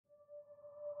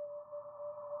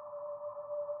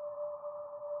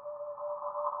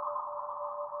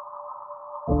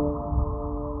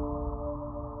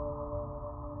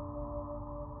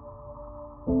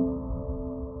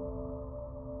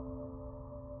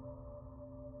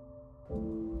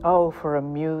Oh, for a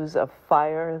muse of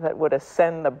fire that would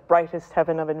ascend the brightest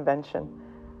heaven of invention.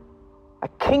 A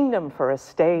kingdom for a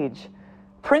stage,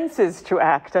 princes to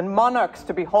act, and monarchs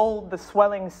to behold the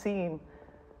swelling scene.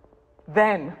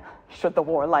 Then should the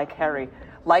warlike Harry,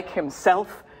 like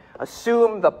himself,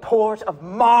 assume the port of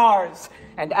Mars,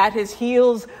 and at his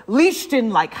heels, leashed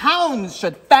in like hounds,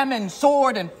 should famine,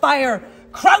 sword, and fire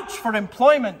crouch for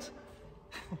employment.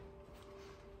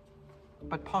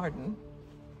 But pardon,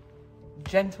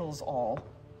 gentles all,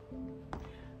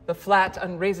 the flat,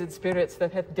 unraised spirits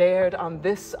that hath dared on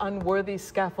this unworthy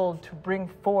scaffold to bring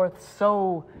forth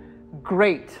so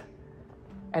great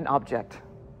an object.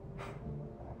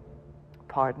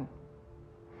 Pardon.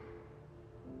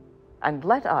 And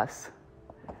let us,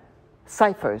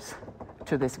 ciphers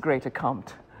to this great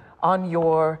account, on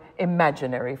your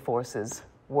imaginary forces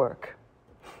work.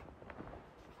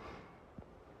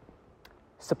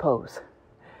 Suppose,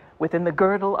 within the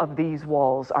girdle of these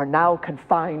walls are now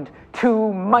confined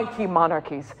two mighty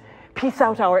monarchies. Piece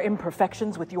out our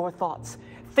imperfections with your thoughts.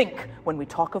 Think, when we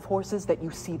talk of horses, that you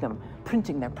see them,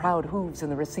 printing their proud hooves in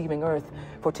the receiving earth.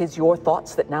 For 'tis your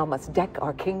thoughts that now must deck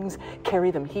our kings,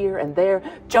 carry them here and there,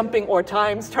 jumping o'er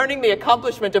times, turning the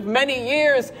accomplishment of many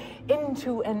years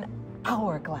into an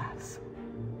hourglass.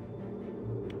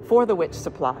 For the which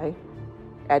supply,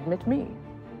 admit me,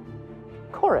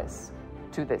 chorus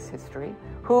to this history,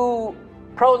 who,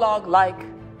 prologue like,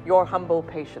 your humble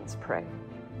patience pray,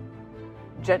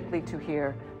 gently to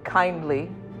hear,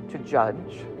 kindly to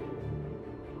judge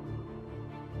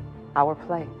our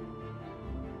play.